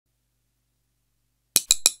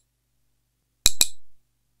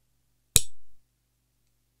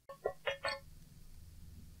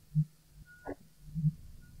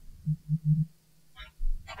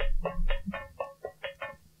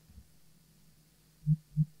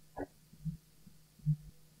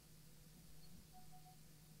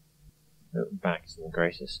isn't the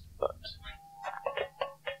greatest, but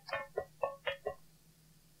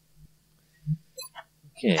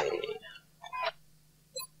okay.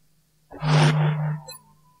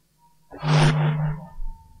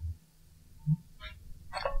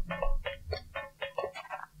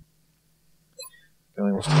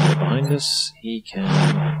 Going wants to come behind us. He can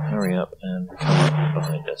hurry up and come up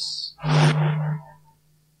behind us.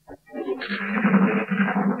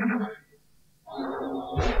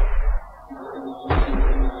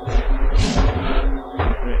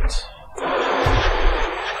 Right.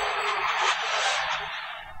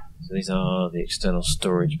 So these are the external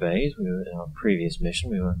storage bays. We were in our previous mission.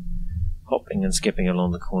 We were hopping and skipping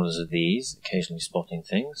along the corners of these, occasionally spotting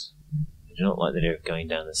things. I do not like the idea of going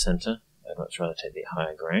down the centre. I'd much rather take the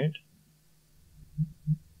higher ground.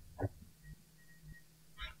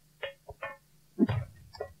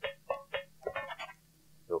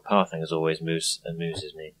 Your pathing as always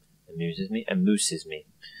amuses me. Amuses me.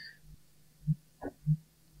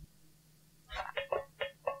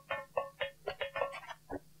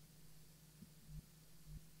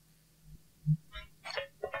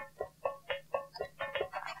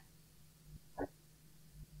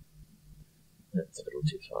 That's a little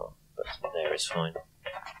too far, but there is fine.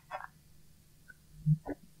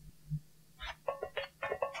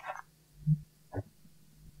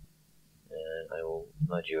 And I will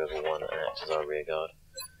nudge you over one and act as our rear guard.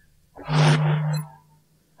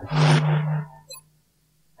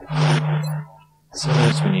 So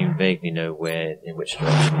notice when you vaguely know in which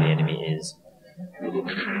direction the enemy is.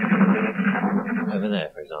 Over there,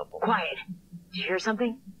 for example. Quiet. Did you hear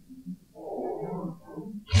something?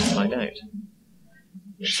 Let's find out.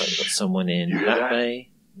 Looks like we've got someone in that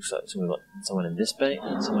bay. Looks like we've got someone in this bay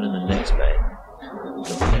and someone in the next bay.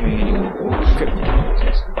 Not hearing any more cryptic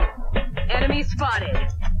noises. Enemy spotted.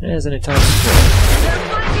 There's an entire squad. They're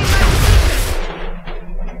flanking my position.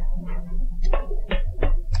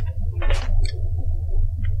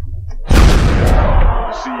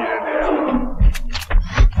 See you in hell.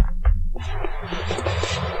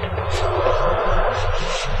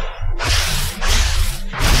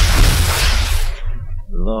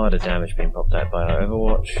 A lot of damage being popped out by our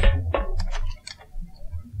Overwatch.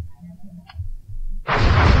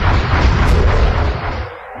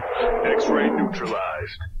 X-ray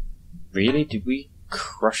neutralized. Really? Did we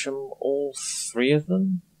crush them, all three of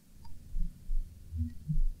them?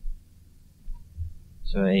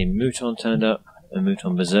 So a Mouton turned up, a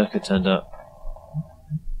Mouton Berserker turned up.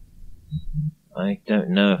 I don't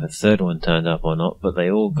know if a third one turned up or not, but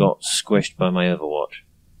they all got squished by my Overwatch.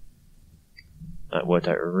 That worked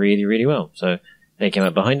out really, really well. So they came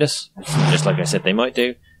up behind us, just like I said they might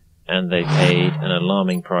do, and they paid an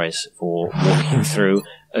alarming price for walking through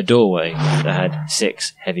a doorway that had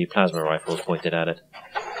 6 heavy plasma rifles pointed at it.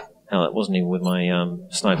 Hell, it wasn't even with my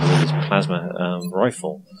sniper with his plasma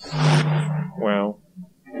rifle. Well,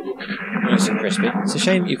 nice and crispy. It's a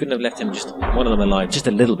shame you couldn't have left him just one of them alive, just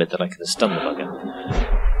a little bit, that I could have stunned the bugger.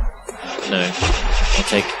 No, I'll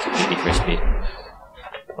take completely crispy.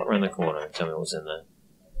 Pop around the corner and tell me what's in there.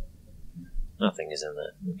 Nothing is in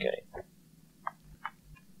there. Okay.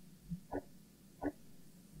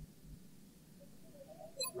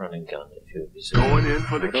 Running gun, if you would be so. Going in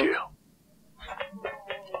for the kill.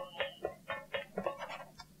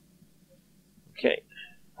 Okay.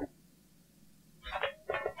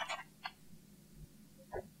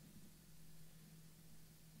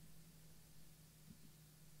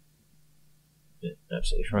 Yeah,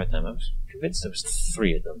 absolutely right there. I was convinced there was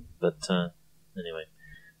 3 of them, but anyway,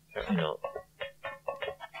 apparently not.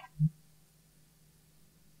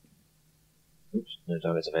 Oops, no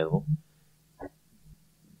targets available.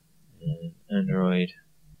 And Android.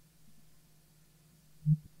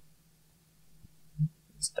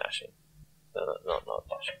 It's dashing. No, not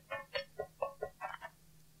dashing.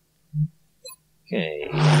 Okay.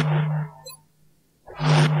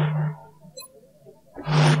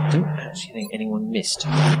 I don't actually think anyone missed.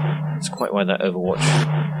 That's quite why that Overwatch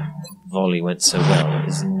volley went so well,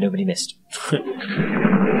 is nobody missed.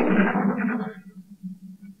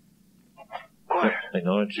 Quiet.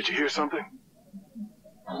 Acknowledge. Did you hear something?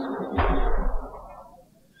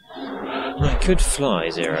 I could fly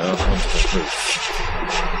Zero up onto the roof.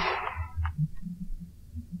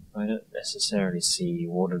 I don't necessarily see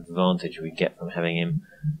what advantage we get from having him.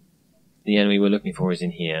 The enemy we're looking for is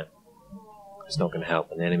in here. It's not going to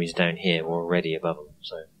help, and the enemies down here were already above them,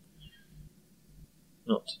 so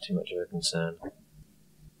not too much of a concern.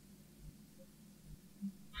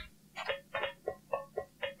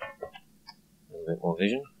 A little bit more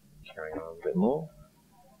vision, carrying on a bit more.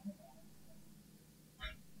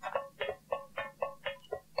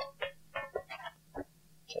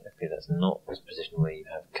 Hopefully that's not a position where you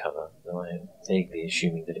have cover, though I am vaguely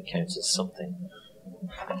assuming that it counts as something.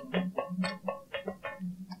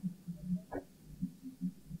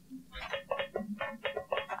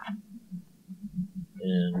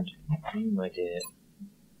 And you, my dear,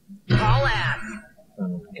 Haul ass.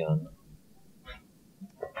 run and gun.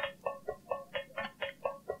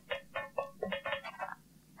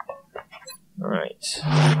 Alright.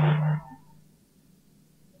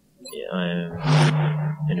 Yeah, I am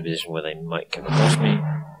in a position where they might come across me.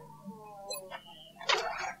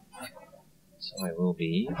 So I will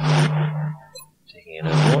be taking an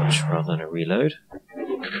overwatch rather than a reload.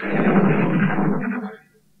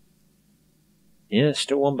 Yeah, there's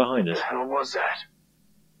still one behind us. What was that?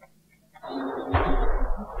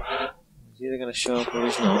 He's either going to show up or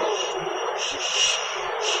he's not.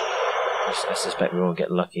 I suspect we won't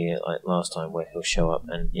get lucky like last time where he'll show up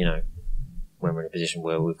and, you know, when we're in a position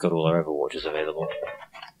where we've got all our overwatches available.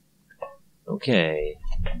 Okay.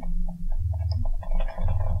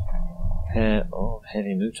 Pair of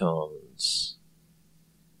heavy mutons.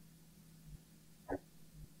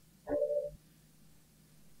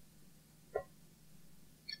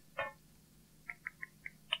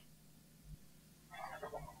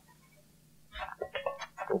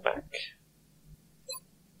 Go back.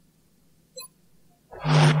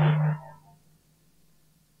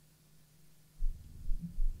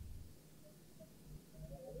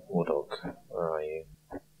 War dog, where are you?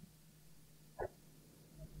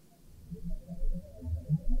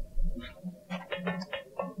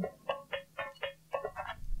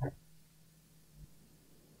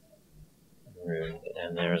 Rune, get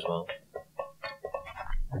down there as well.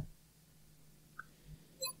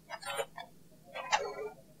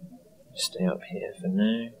 Stay up here for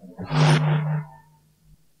now.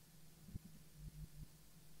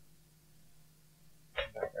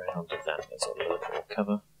 Back around to that, let's have a little more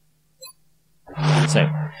cover. So,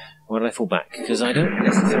 why did I fall back? Because I don't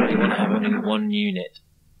necessarily want to have only one unit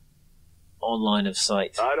on line of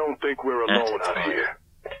sight. I don't think we're alone out here.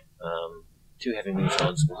 2 heavy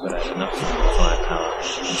mutons will put out enough firepower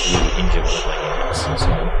to really injure one of my units.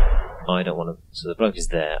 So I don't want to. So the bloke is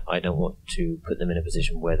there. I don't want to put them in a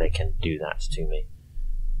position where they can do that to me.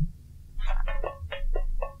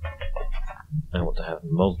 I want to have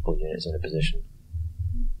multiple units in a position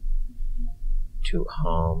to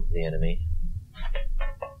harm the enemy.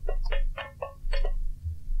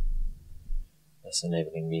 That's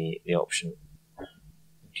enabling me the option of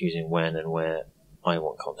choosing when and where I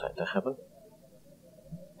want contact to happen.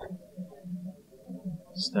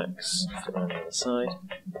 Stacks fit around the other side.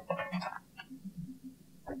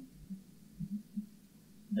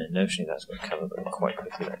 And notionally that's got cover, but quite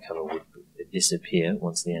quickly that cover would disappear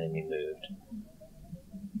once the enemy moved.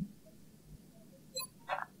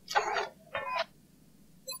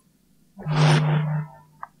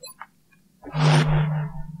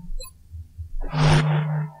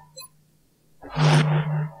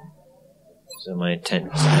 So my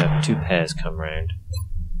intent is to have 2 pairs come round,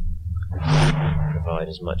 provide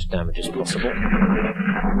as much damage as possible.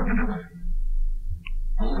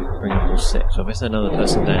 Bring up all 6. So if there's another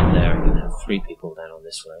person down there, I can have 3 people down on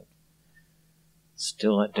this flank.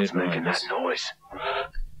 Still that dude behind us. Noise.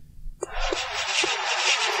 Right,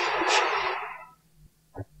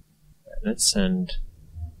 let's send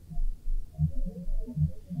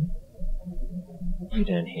you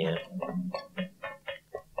down here.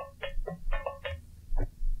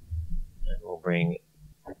 Bring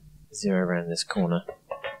 0 around this corner,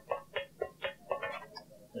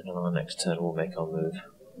 and on our next turn we'll make our move.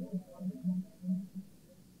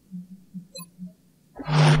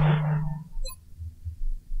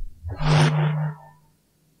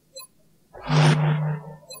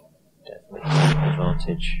 Definitely taking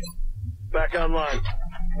advantage. Back online.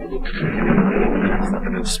 The fact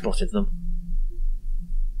that we've spotted them.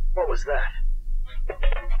 What was that?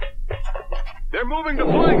 They're moving to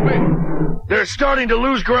flank me! They're starting to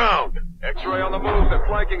lose ground! X-ray on the move, they're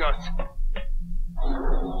flanking us.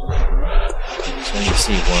 So you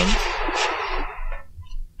see one.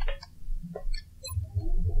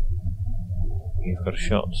 You've got a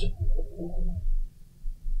shot.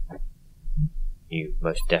 You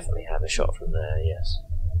most definitely have a shot from there, yes.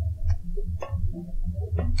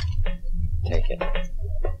 Take it.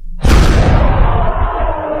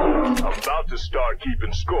 I'm about to start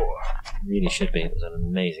keeping score. Really should be. It was an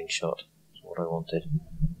amazing shot. That's what I wanted.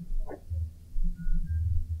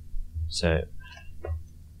 So,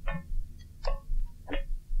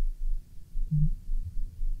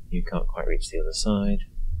 you can't quite reach the other side.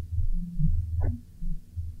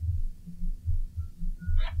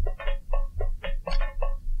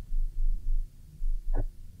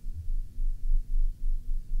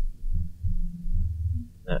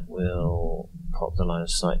 the line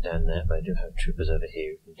of sight down there, but I do have troopers over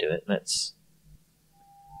here who can do it. Let's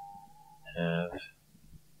have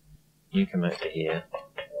you come out to here.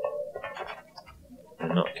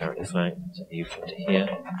 They're not currently flanked, so you come to here.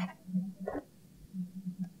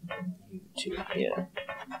 You two here.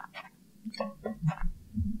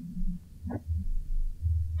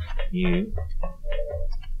 You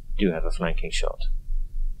do have a flanking shot.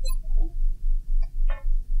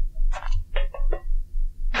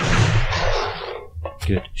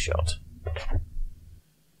 Good shot.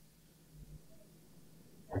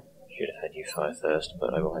 Should have had you fire first,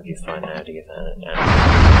 but I will have you fire now to give an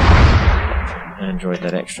android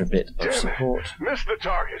that extra bit of support. Missed the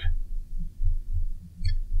target.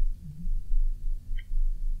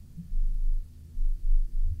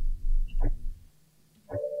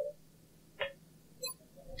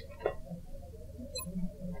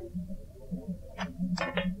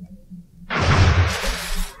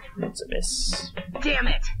 It's a miss. Damn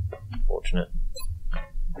it! Fortunate.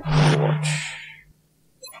 Overwatch.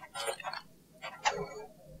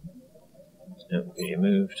 Nope, you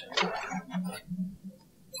moved.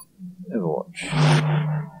 Overwatch.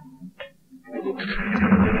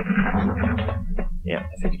 Yeah,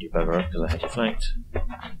 I figured you'd bugger off because I had you flanked.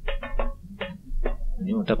 And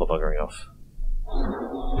you're double buggering off.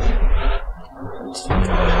 That's fine.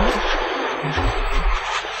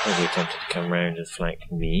 Probably attempted to come round and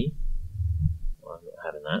flank me. Well, I'm not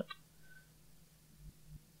having that.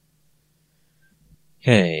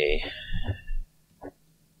 Okay.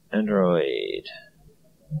 Android.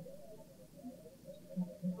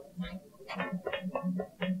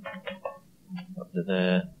 Up to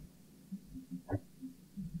there.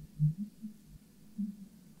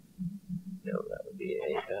 No, that would be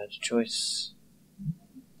a bad choice.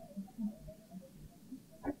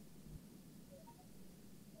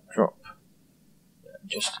 Drop.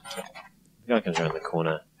 Just the guy comes around the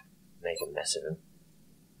corner, make a mess of him.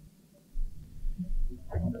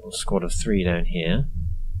 A little squad of 3 down here.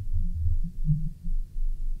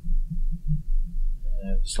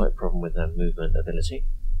 Slight problem with their movement ability.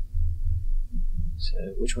 So,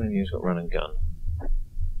 which one of you has got run and gun?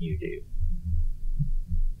 You do.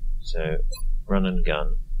 So, run and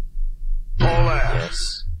gun. All out.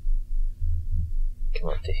 Yes. Come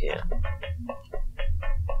up to here.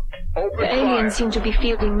 Open The fire. aliens seem to be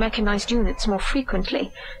fielding mechanized units more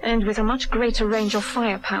frequently, and with a much greater range of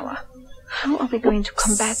firepower. How are we going to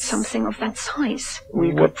combat something of that size?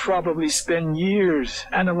 We could probably spend years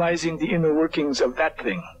analyzing the inner workings of that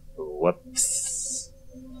thing. Whoops.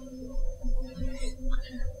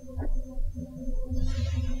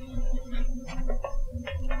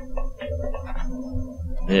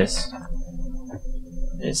 This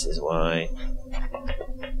is why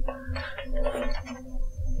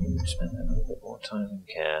you spend a little bit more time and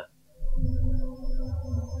care.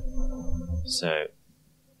 So,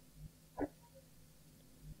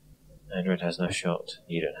 Android has no shot,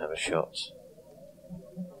 you don't have a shot.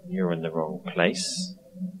 You're in the wrong place.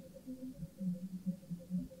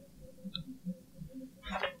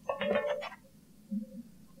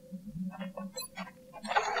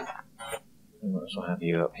 I might as well have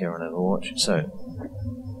you up here on Overwatch. So,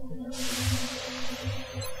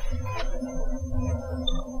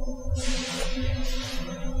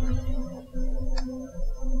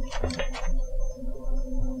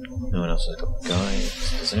 no one else has got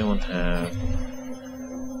guides. Does anyone have...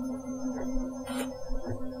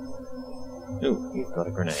 Ooh, you've got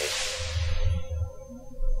a grenade.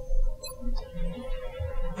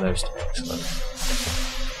 Most excellent.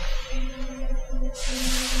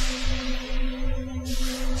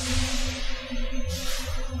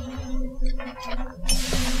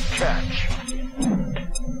 Catch.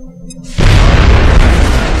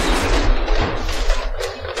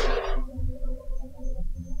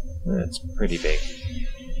 That's pretty big.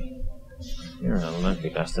 You're an unlucky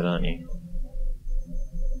bastard, aren't you?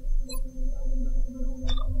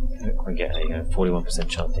 I don't quite get a 41%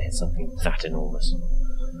 chance to hit something that enormous.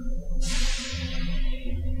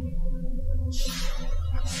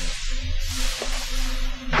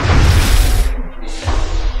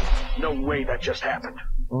 No way that just happened.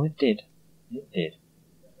 Well, it did. It did.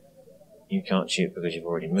 You can't shoot because you've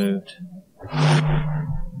already moved.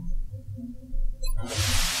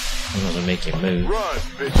 It doesn't make you move. Run,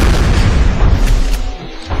 bitch.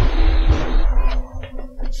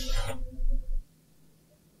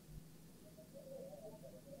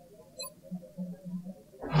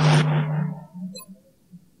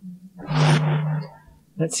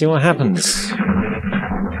 Let's see what happens.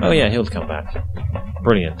 Oh yeah, he'll come back.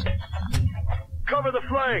 Brilliant. Cover the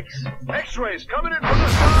flanks. X-rays coming in from the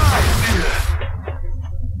side.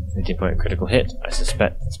 15-point critical hit. I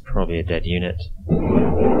suspect it's probably a dead unit.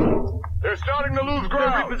 They're starting to lose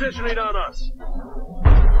ground. They're repositioning on us.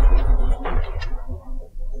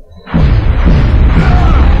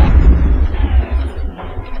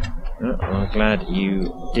 Oh, well, I'm glad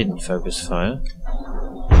you didn't focus fire.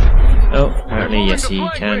 Oh, apparently, yes, he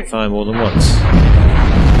can fire more than once.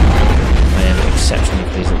 I am exceptionally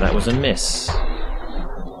pleased that was a miss.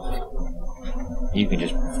 You can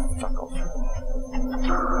just fuck off.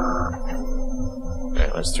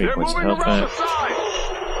 Right, that's 3 points of health back.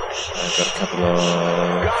 I've got a couple of...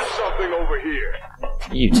 Got something over here.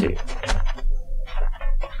 You two.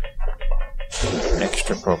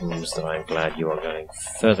 Extra problems that I'm glad you are going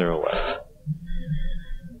further away.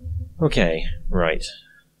 Okay, right.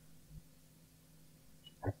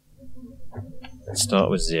 Let's start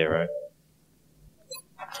with 0.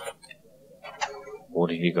 What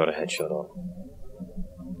have you got a headshot on?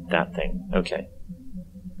 That thing. Okay.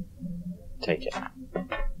 Take it.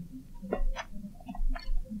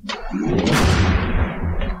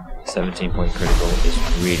 17-point critical is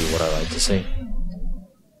really what I like to see.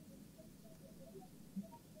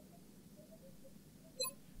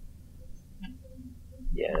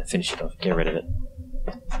 Yeah, finish it off. Get rid of it.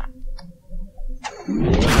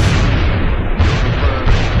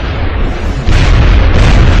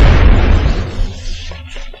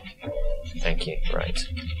 Thank you. Right.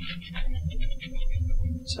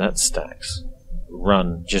 So that's stacks.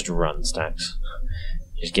 Run. Just run, stacks.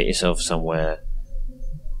 Just get yourself somewhere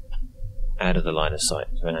out of the line of sight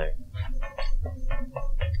for now.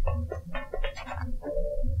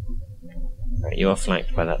 Right, you are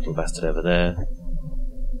flanked by that little bastard over there.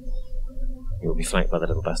 You will be flanked by the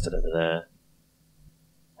little bastard over there.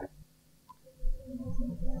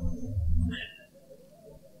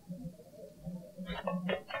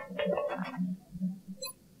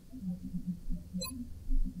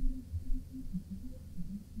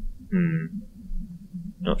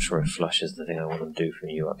 Not sure if flush is the thing I want to do from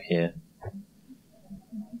you up here.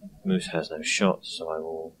 Moose has no shot, so I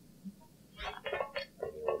will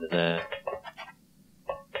bring you over there.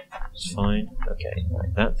 It's fine. Okay,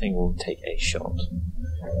 right, that thing will take a shot.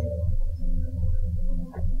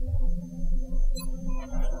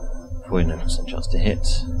 Avoid 9% chance to hit.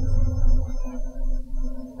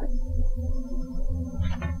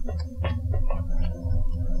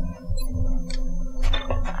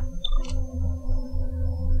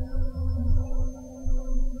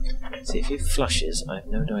 See, if he flushes, I have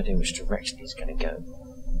no idea which direction he's going to go.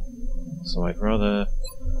 So I'd rather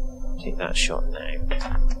take that shot now.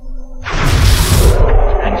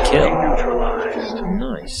 And kill. Neutralized.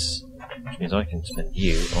 Nice. Which means I can spend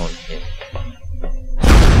you on him.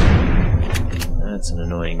 That's an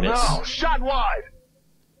annoying miss. No, shot wide.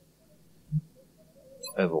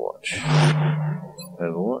 Overwatch.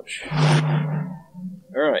 Overwatch.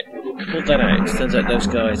 Alright, pulled that out. Turns out those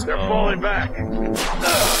guys They're are... falling back.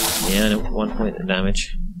 Yeah, no, 1 point of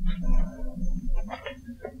damage.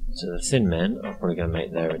 So the thin men are probably going to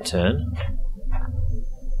make their return.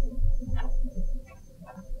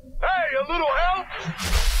 Hey, a little help?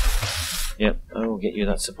 Yep, I will get you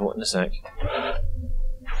that support in a sec.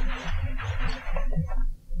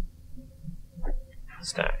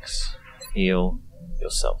 Stacks. Heal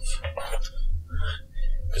yourself.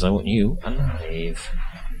 Because I want you alive.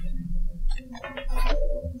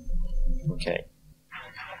 Okay.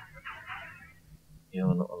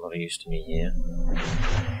 You're not a lot of use to me here.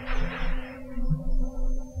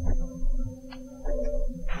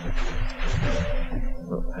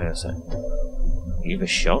 Oh, hang on a sec. You have a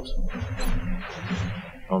shot?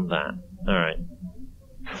 On that. Alright.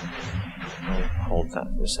 I'll hold that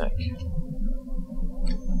for a sec.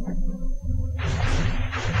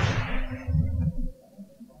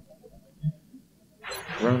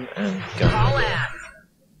 Run and go. All ass.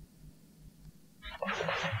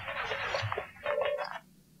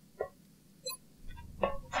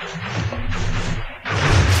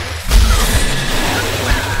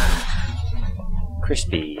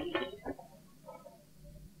 Crispy.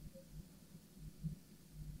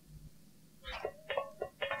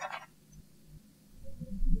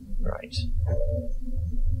 Right.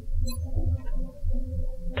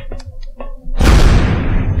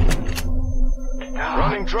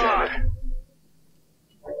 Running dry.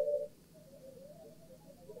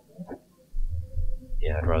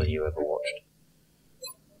 Yeah, I'd rather you overwatched.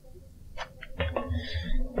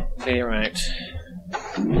 Clear out.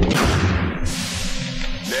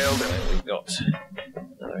 Nailed it. Right, we've got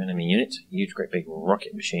another enemy unit. Huge, great big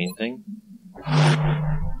rocket machine thing.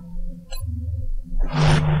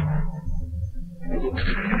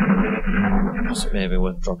 Also, maybe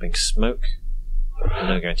worth dropping smoke.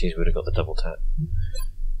 no guarantees we would have got the double tap.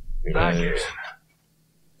 Back Reload. in.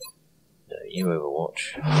 No, you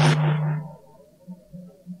Overwatch.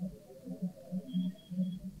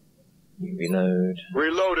 You reload.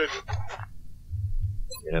 Reloaded.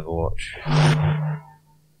 You Overwatch.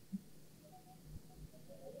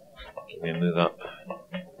 Give me a move up.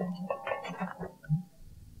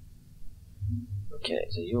 Okay,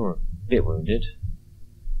 so you're a bit wounded.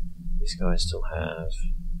 These guys still have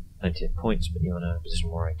plenty of points, but you're now in a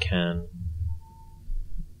position where I can.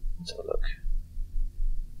 Let's have a look.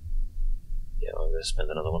 Yeah, I'm going to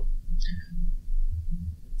spend another one.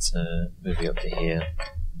 Let's move you up to here.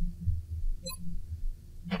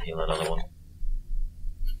 And heal another one.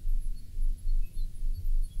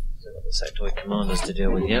 Still got the sectoid commanders to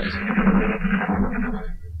deal with yet.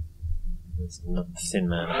 There's another thin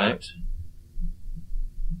man about.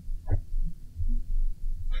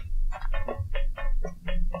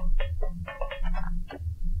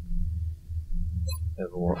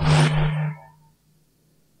 Overwatch.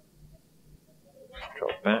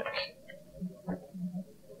 Drop back.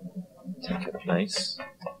 Take a place.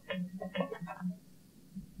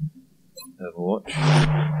 Overwatch.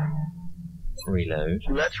 Reload.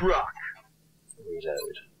 Let's rock.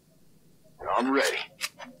 Reload. I'm ready.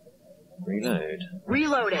 Reload.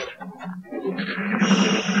 Reloaded.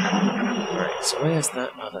 Alright, so where's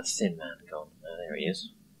that other thin man gone? Oh, there he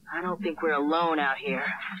is. I don't think we're alone out here.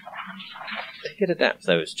 They could adapt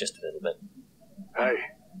those just a little bit. Hey,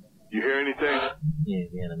 you hear anything? Yeah,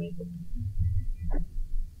 the enemy.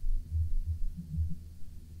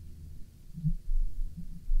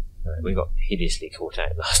 Right, we got hideously caught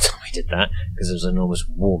out last time we did that because there was an enormous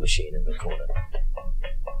war machine in the corner.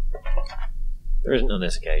 There isn't on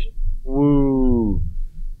this occasion. Woo!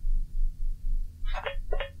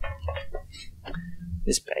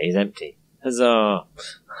 This bay is empty. Huzzah!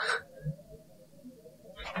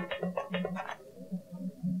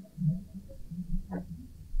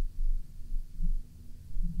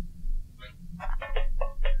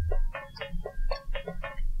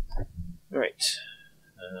 Right.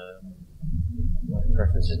 My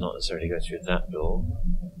preference is not necessarily to go through that door.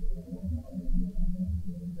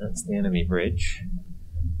 That's the enemy bridge.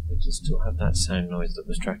 We just still have that sound noise that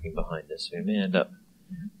was tracking behind us. So we may end up...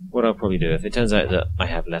 What I'll probably do, if it turns out that I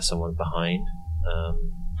have left someone behind,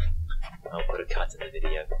 I'll put a cut in the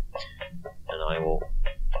video. And I will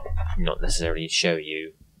not necessarily show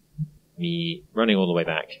you me running all the way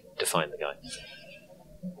back to find the guy.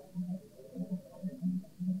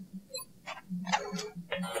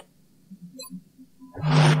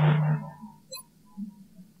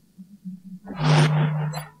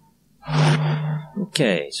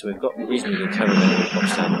 Okay, so we've got reasonably good cover there. We've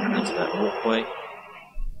popped down into that walkway.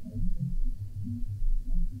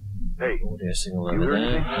 Hey, Audio signal you over heard there.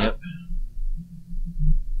 anything? Yep.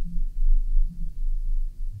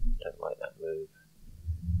 Don't like that move.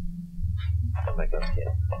 Come back up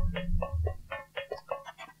here.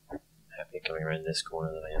 Happier coming around this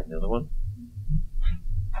corner than I am the other one.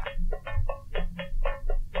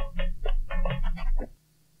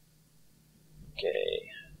 Okay.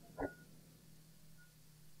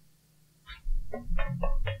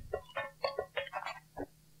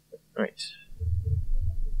 Right.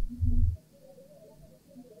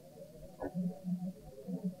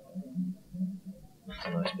 That's a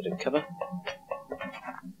nice bit of cover.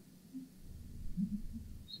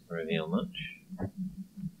 Doesn't reveal much. Come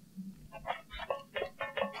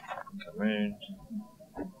round.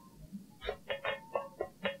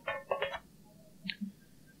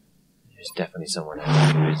 There's definitely someone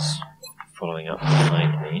else who is following up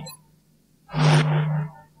behind me.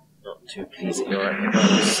 Not too pleased that you're out here by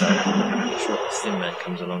yourself. I'm sure if the thin man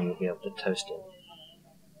comes along, you'll be able to toast him.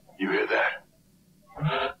 you hear that?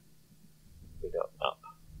 We got up.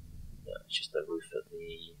 No, it's just the roof of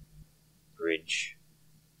the bridge.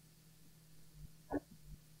 I'm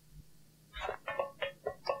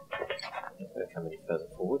not going to come any further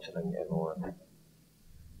forward till I can get everyone.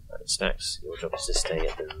 Right, Stacks, your job is to stay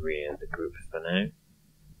at the rear of the group for now.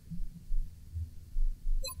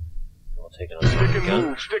 I'll take another Stick look and gun.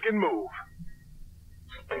 move, stick and move.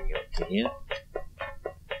 Bring you up to here.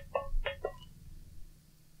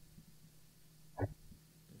 And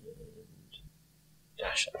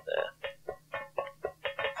dash up there.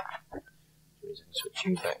 Which means I can switch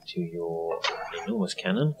you back to your enormous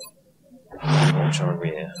cannon. Watch our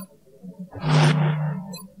rear.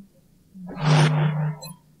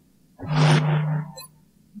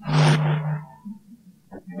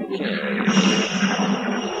 Okay.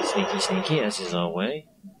 Sneaky, sneaky, as is our way.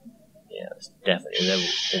 Yeah, that's definitely.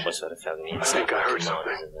 They're almost sort of found the inside think I heard commanders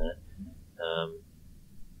something. in there.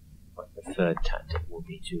 Might be preferred tactic will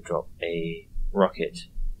be to drop a rocket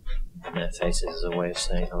in their faces as a way of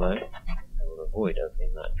saying hello. I will avoid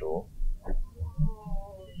opening that door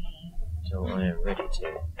until I am ready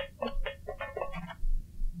to.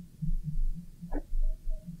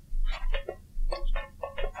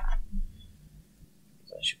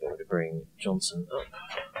 I should be able to bring Johnson up.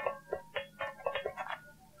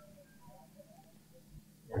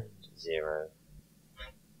 And 0.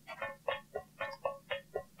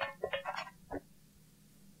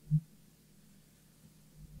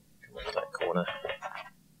 Come on to that corner.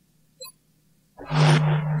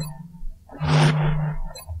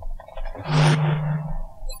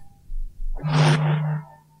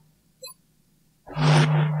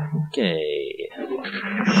 Okay.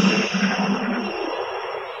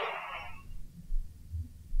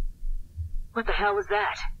 What the hell was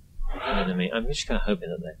that? Enemy. I'm just kind of hoping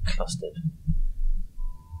that they're clustered.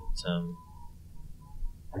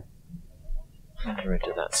 But, over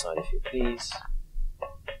to that side, if you please.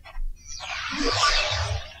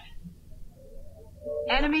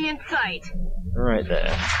 Enemy in sight. Right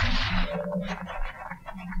there.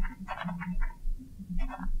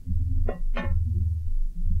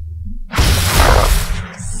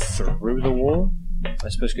 Through the wall? I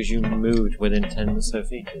suppose because you moved within 10 or so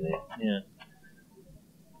feet of it. Yeah.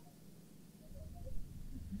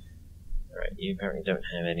 Alright, you apparently don't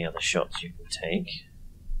have any other shots you can take.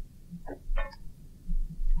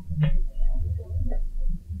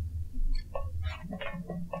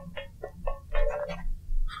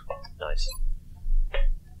 Nice.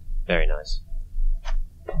 Very nice.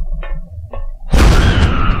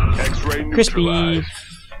 X-ray Crispy! neutralized.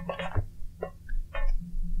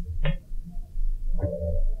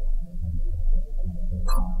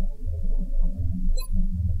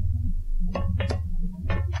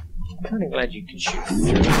 I'm kind of glad you can shoot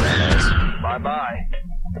through that. Bye-bye.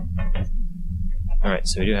 Alright,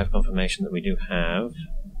 so we do have confirmation that we do have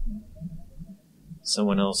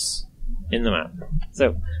someone else in the map.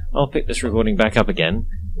 So, I'll pick this recording back up again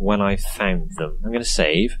when I've found them. I'm going to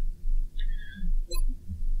save.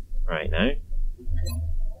 Right now.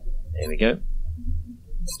 There we go.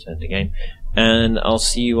 Turn to game. And I'll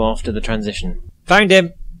see you after the transition. Found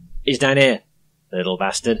him! He's down here. Little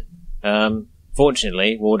bastard.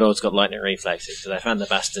 Fortunately, Wardog's got lightning reflexes, because I found the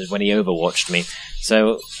bastard when he overwatched me.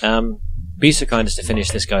 So, be so kind as to finish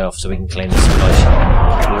this guy off so we can claim the supply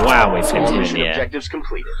ship. Wow, we flipped him in Mission the air. objectives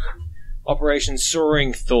completed. Operation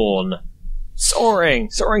Soaring Thorn. Soaring!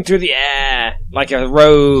 Soaring through the air! Like a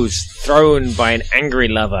rose thrown by an angry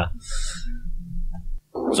lover.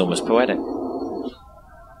 It was almost poetic.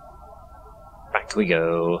 Back we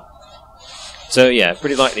go. So yeah,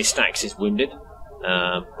 pretty likely Stax is wounded.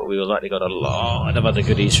 But we likely got a lot of other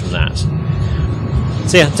goodies from that.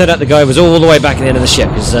 So yeah, turned out the guy was all the way back at the end of the ship.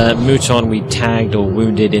 His Mouton we tagged or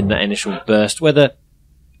wounded in that initial burst. Whether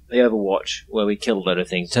the Overwatch, where we killed a load of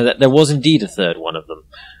things. So that there was indeed a third one of them.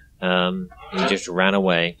 He just ran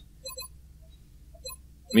away.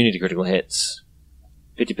 Immunity critical hits.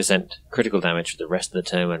 50% critical damage for the rest of the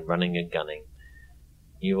turn when running and gunning.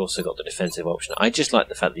 You've also got the defensive option. I just like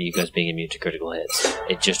the fact that you guys being immune to critical hits.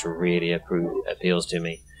 It just really appeals to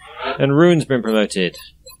me. And Rune's been promoted.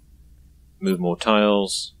 Move more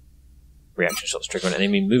tiles. Reaction shots trigger on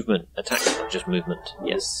enemy movement. Attack, not just movement.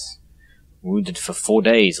 Yes. Wounded for 4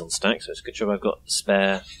 days on Stack, so it's a good job I've got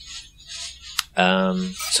spare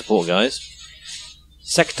support guys.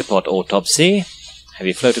 Sectopod autopsy.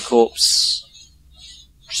 Heavy floater corpse.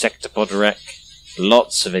 Sectopod wreck.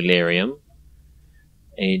 Lots of Illyrium.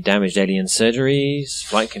 A damaged alien surgeries,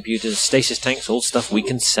 flight computers, stasis tanks, all stuff we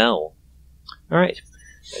can sell. Alright,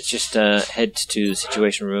 let's just head to the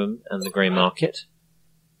Situation Room and the Grey Market,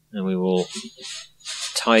 and we will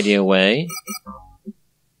tidy away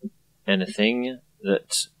anything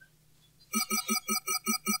that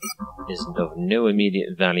is of no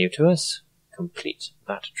immediate value to us. Complete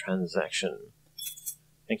that transaction.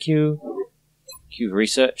 Thank you. Q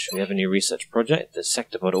research. We have a new research project, the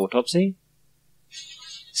Sectopod Autopsy.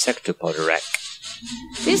 Sectopod wreck.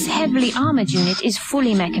 This heavily armored unit is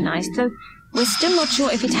fully mechanized, though we're still not sure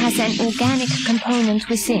if it has an organic component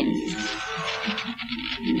within.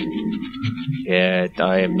 Yeah,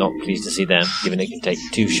 I am not pleased to see them, given it can take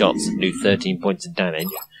 2 shots and do 13 points of damage.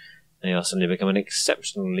 They are suddenly become an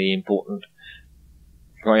exceptionally important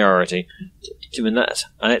priority. Given that,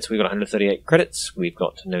 Annette, we've got 138 credits. We've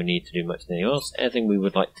got no need to do much anything else. Anything we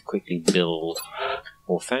would like to quickly build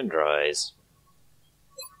or founderize.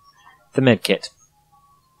 The medkit.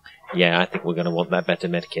 Yeah, I think we're going to want that better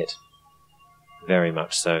medkit. Very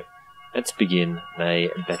much so. Let's begin a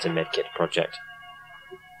better medkit project.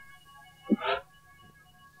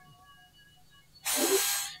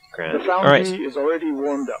 Grand. The foundry Alright. is already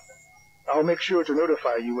warmed up. I'll make sure to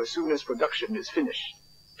notify you as soon as production is finished.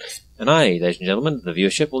 And I, ladies and gentlemen, the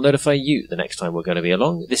viewership will notify you the next time we're going to be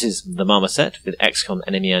along. This is the Marmoset with XCOM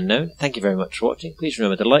Enemy Unknown. Thank you very much for watching. Please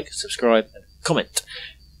remember to like, subscribe, and comment.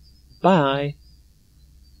 Bye!